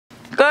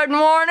Good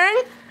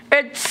morning.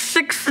 It's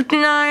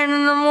 6:59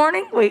 in the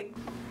morning. Wait.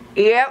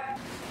 Yep.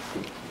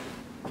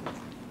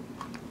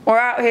 We're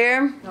out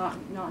here. Not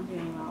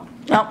doing well.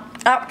 Up.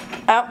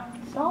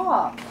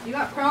 Stop. You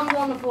got crumbs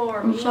on the floor.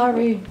 I'm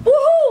sorry.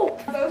 Woohoo!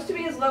 It's supposed to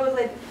be as low as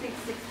I think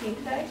 16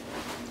 today.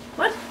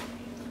 What?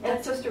 And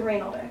it's supposed to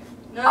rain all day.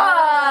 No.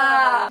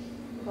 Ah!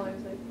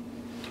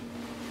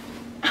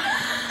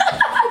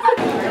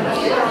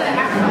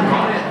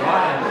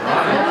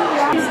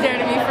 He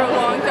stared at me for a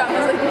long time. I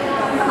was like,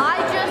 I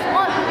just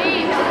want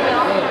beef.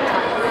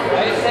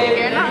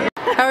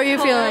 How are you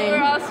feeling?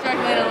 We're all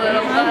struggling a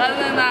little, but other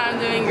than that, I'm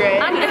doing great.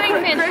 I'm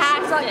doing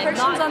fantastic.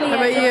 How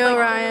about you,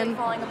 Ryan?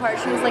 Falling apart.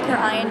 She was like her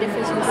iron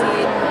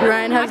deficiency.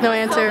 Ryan has no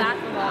answer.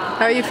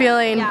 How are you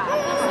feeling?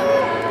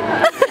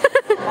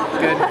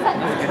 Good.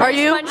 Are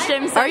you?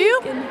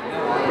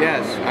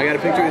 Yes, I got a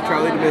picture with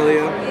Charlie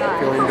D'Amelio.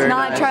 Feeling very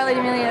Not nice. Charlie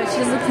D'Amelio. She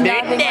just looks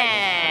nothing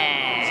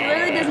like. She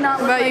literally does not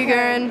look What about like you, her.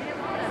 Garen?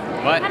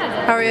 What?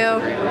 How are you?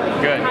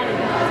 Good.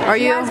 Are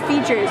She you? has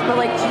features, but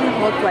like she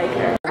doesn't look like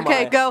her.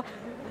 Okay, go.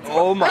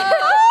 Oh my.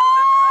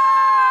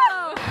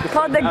 It's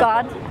called the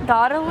Gondola.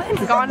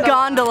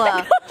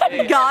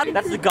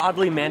 That's the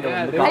godly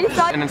mandolin. And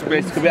it's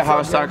basically about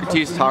how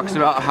Socrates talks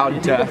about how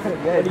death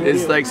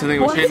is like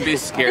something we shouldn't be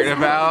scared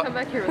about,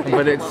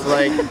 but it's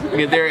like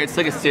it's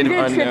like a state of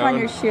You're gonna trip on unknown.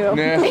 your shoe.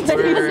 Where it's like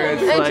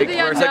we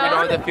don't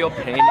have to feel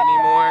pain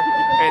anymore,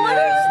 and then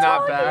it's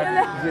not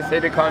bad. It's a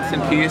state of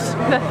constant peace,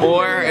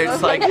 or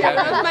it's like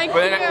heaven. But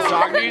then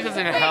Socrates is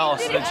in hell,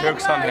 so the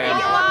joke's on him.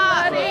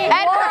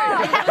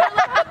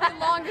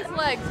 Longest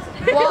legs.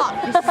 Walk.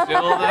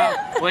 Still though,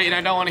 wait, and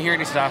I don't want to hear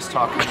any sass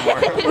talk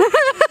anymore.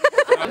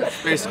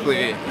 That's basically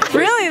it.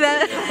 Really?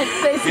 That?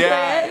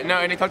 Yeah, no,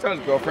 and he talks about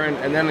his girlfriend,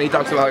 and then he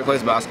talks about how he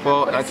plays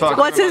basketball, and I talk.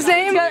 What's his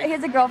name? He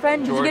has a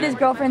girlfriend. Did you get his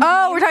girlfriend's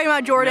Oh, we're talking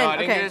about Jordan. No, I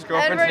didn't get Okay. his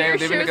girlfriend's name.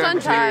 They've been together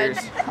for 2 years.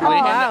 Oh,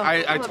 wow.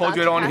 I told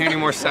you I don't want to hear any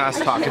more sass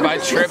talk. If I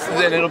trip,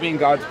 then it'll be in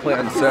God's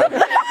plan. So. Let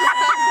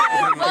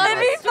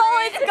me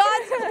follow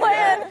God's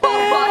plan.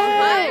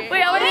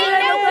 Wait, I want to see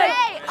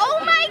Oh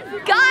my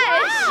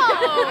gosh!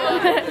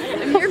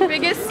 I'm your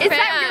biggest fan. Is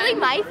that really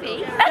my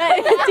face?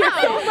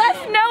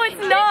 No,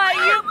 it's not.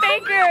 You're a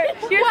faker.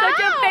 You're such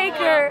a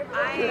faker.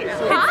 It's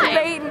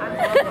bait.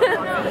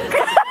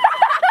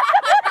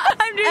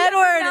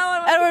 Edward,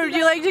 would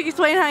you like to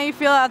explain how you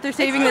feel after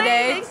saving the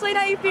day? Explain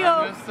how you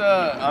feel.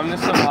 I'm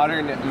just a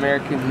modern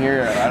American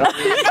hero. I don't.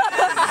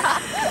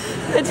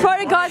 It's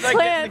part of God's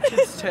plan. The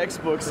kids'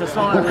 textbooks. That's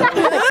all I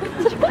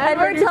really.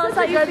 Edward, tell us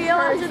how you feel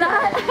after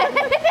that.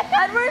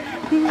 Edward,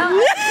 tell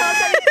us how you feel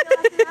after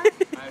that.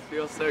 I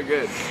feel so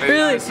good.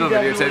 Really? Still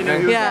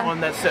videotaping. Yeah. The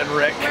one that said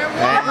Rick.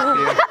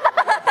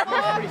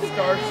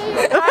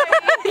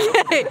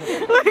 Okay,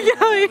 we're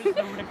going.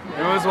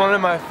 It was one of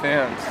my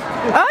fans.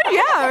 Oh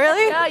yeah,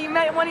 really? Yeah, you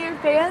met one of your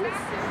fans?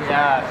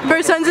 Yeah.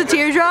 For Sons of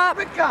Teardrop?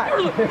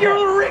 You're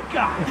a Rick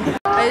guy.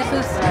 I just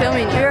was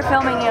filming We you. were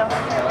filming you.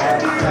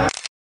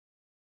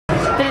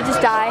 Did it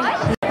just die?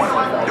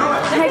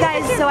 Hey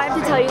guys, so I have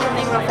to tell you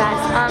something real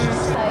fast. I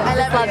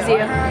loves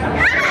you.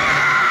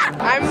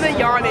 I'm the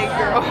yawning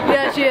girl.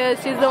 Yeah, she is.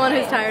 She's the one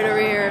who's tired over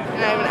here. I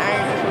have an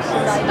iron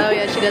deficiency. Oh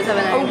yeah, she does have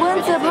an iron.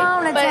 Once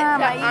upon a But time,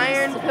 the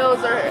iron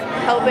pills are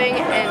helping,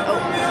 and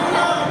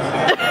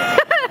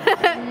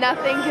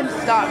nothing can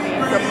stop me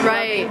from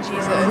Right. loving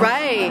Jesus.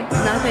 Right.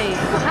 Nothing.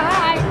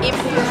 Hi.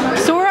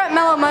 So we're at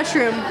Mellow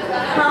Mushroom.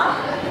 Huh?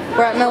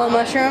 We're at Mellow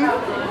Mushroom.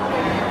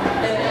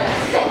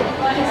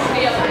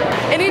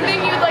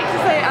 Anything you'd like to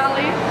say,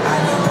 Allie?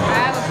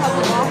 I have a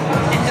puzzle,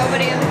 and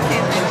nobody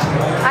understands it.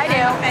 I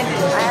do.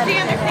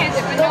 She understands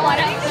it, but no one.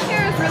 I think this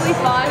year is really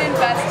fun and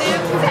festive.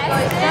 The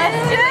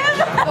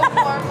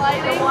warm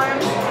lighting.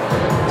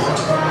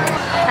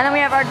 And then we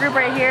have our group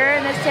right here,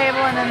 and this table,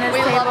 and then this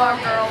table. love our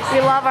girls. We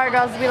love our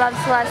girls. We love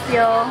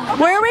Celestial.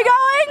 Where are we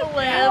going?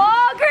 Walgreens!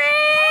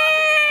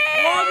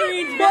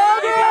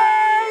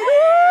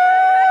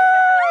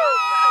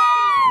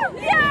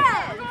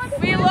 Yes!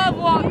 We love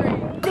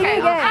Walgreens. Sing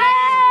again.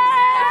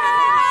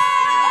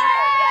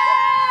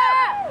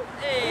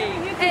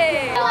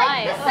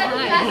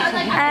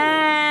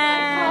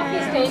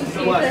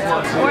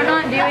 We're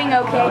not doing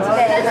okay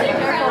today.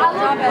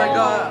 Oh my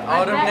god,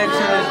 Autumn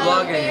Nixon is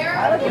vlogging.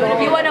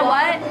 You want to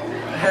what?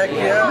 Heck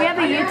yeah. We have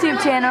a YouTube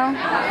channel.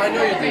 I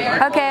know you do.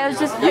 Okay, I was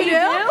just. You do?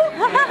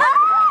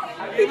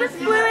 He just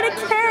blew in a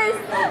kiss.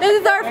 This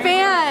is our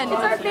fan.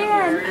 It's our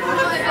fan.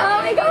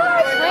 Oh my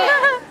gosh. Wait,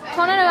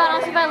 Conan, I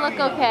don't know if I look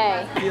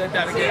okay. You like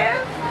that again?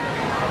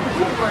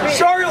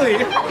 Charlie!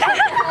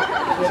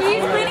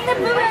 She's cleaning the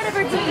food out of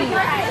her teeth.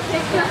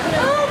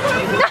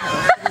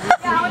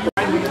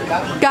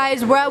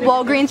 Guys, we're at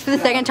Walgreens for the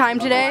second time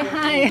today.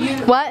 Hi.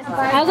 What?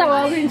 I was at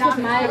Walgreens with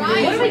my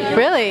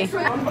Really?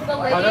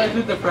 How do I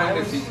do the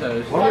pregnancy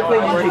test?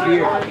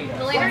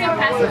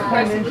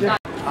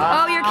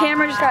 Oh, your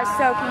camera just got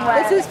soaking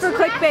wet. This is for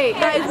clickbait.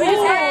 Guys, we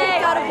just got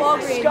kicked out of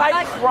Walgreens.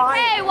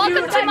 Hey,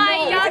 welcome to my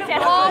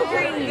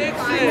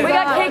Walgreens. We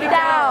got kicked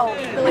out.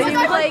 This is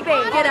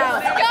clickbait. Get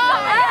out. Go!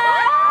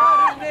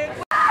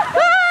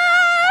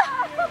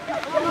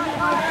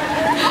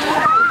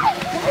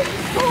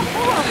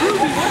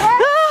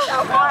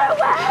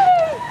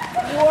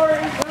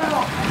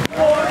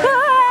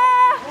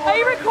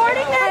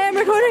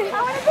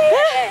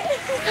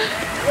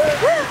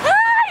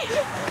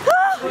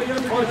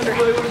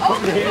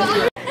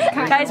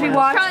 Guys, we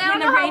walked in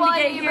the rain to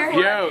get here.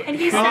 Yo, and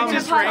he's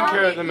just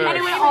raincoat the most. And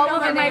it went all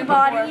over my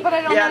body. But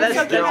I don't know.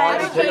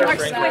 So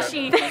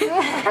squishy.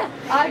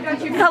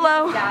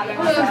 Hello.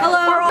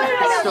 Hello.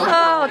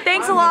 Oh,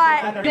 thanks a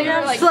lot.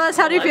 Celeste,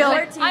 how do you feel?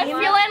 I'm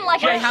feeling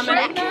like a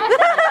Shrek.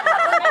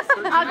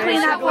 I'll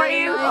clean that for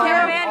you.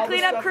 Cameraman,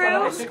 clean up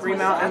crew.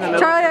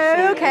 Charlie, are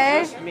you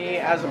okay? Me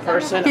as a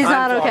person. He's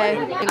not okay.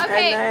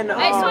 Okay, I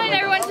just wanted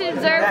everyone to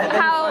observe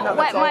how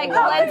wet my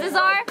lenses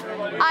are.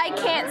 I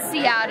can't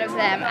see out of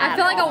them. I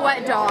feel like a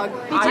wet dog.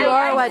 You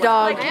are a wet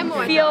dog.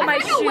 Feel my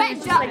shoes. A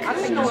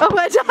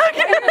wet dog.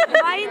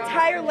 My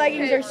entire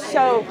leggings are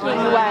soaking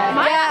wet.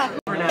 Yeah.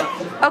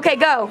 Okay,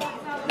 go.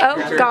 Oh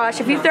gosh,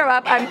 if you throw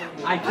up, I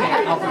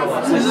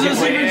can't. This is a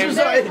signature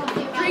side.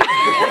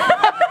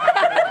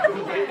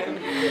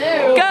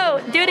 Go,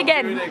 do it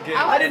again.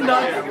 I did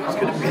not think it was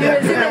going to be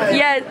that good.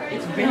 Yes.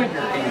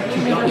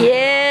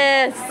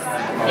 Yes.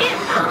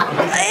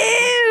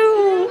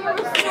 Ew.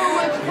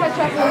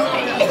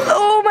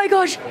 Oh my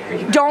gosh.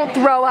 Don't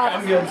throw up.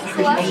 I'm good.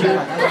 Oh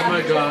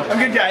my god. I'm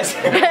good, guys.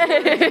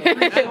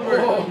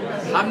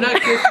 I'm not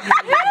kissing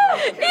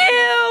you.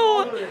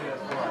 Ew.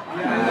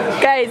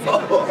 Guys,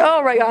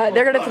 oh my god,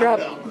 they're gonna throw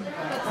up.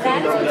 I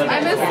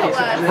miss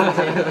Celeste.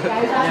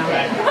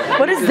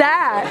 What is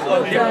that?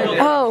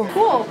 Oh.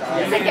 Cool.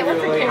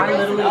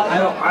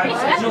 Hello? Are you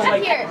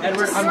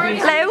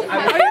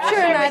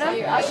sure, Nida?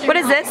 What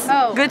is this?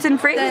 Oh. Gluten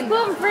free?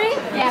 Gluten free?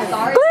 Yeah.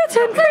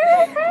 Gluten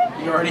free?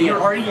 You're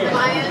already in.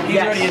 He's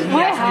already in.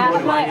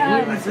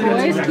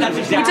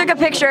 You took a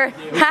picture.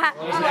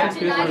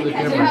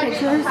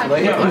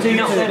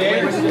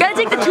 Gotta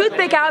take the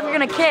toothpick out if you're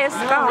gonna kiss.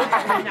 God.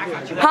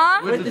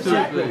 Huh?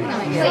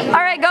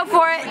 Alright, go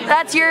for it.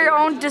 That's your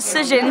own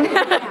decision.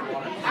 Yeah!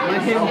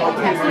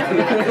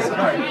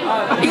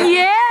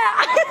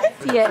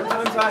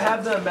 Sometimes I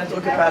have the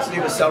mental capacity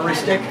of a celery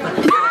stick.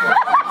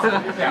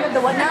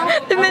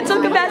 The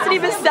mental capacity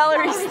of a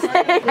celery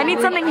stick. I need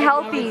something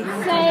healthy.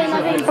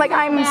 Like,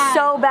 I'm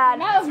so bad.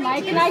 That was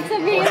Mike and I to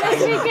be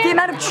this weekend. The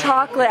amount of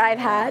chocolate I've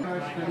had.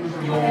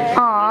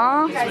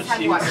 Aww.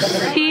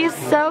 He's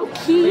so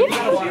cute.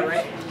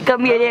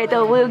 Come here,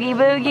 little woogie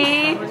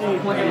boogie.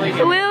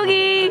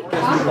 Woogie.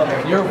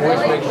 Your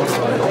voice makes me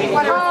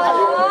funny.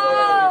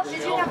 Oh.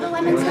 Did you have the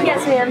lemons?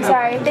 Yes, ma'am.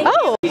 Sorry. Thank you.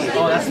 Oh,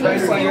 that's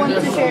nice.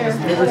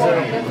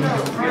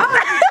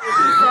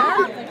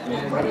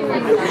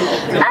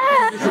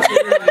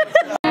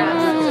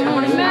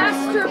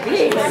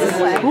 Masterpiece.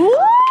 Woo!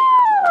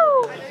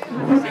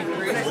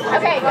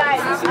 Okay,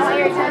 guys. I want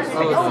your attention.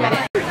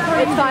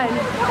 It's fine.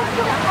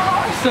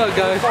 What's up,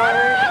 guys?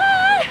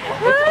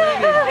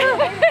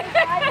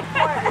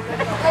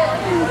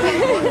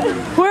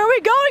 Where are we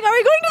going? Are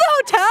we going to the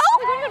hotel? Are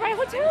we going to the right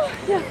hotel?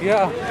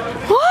 Yeah.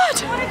 What?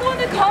 You want to go in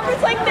a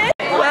conference like this?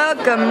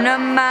 Welcome to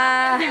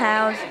my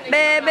house,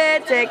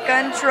 baby, take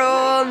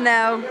control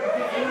now.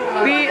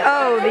 We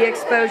owe the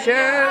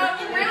exposure.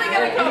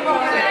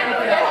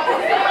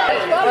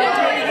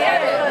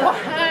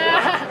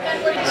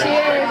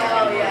 Cheers.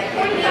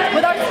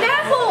 With our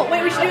Snapple.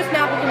 Wait, we should do a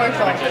Snapple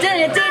commercial.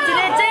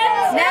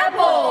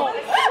 Snapple!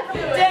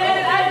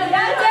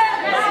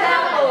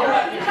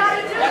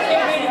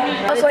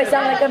 Also, I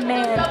sound like a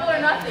man.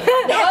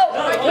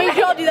 Wait, we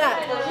should all do that.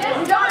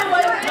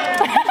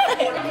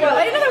 Well,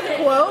 I didn't know that was a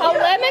quote. A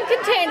lemon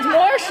contains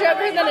more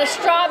sugar than a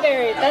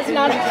strawberry. That's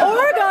not a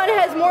Oregon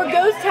has more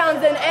ghost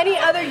towns than any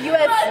other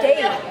U.S.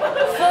 state.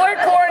 Four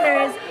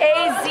Corners,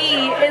 AZ,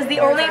 is the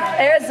only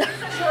place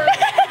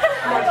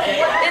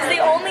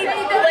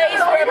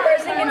where a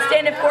person can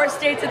stand in 4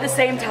 states at the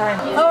same time.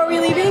 Oh, are we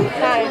leaving?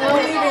 Hi,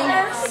 we're leaving.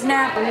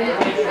 Snap.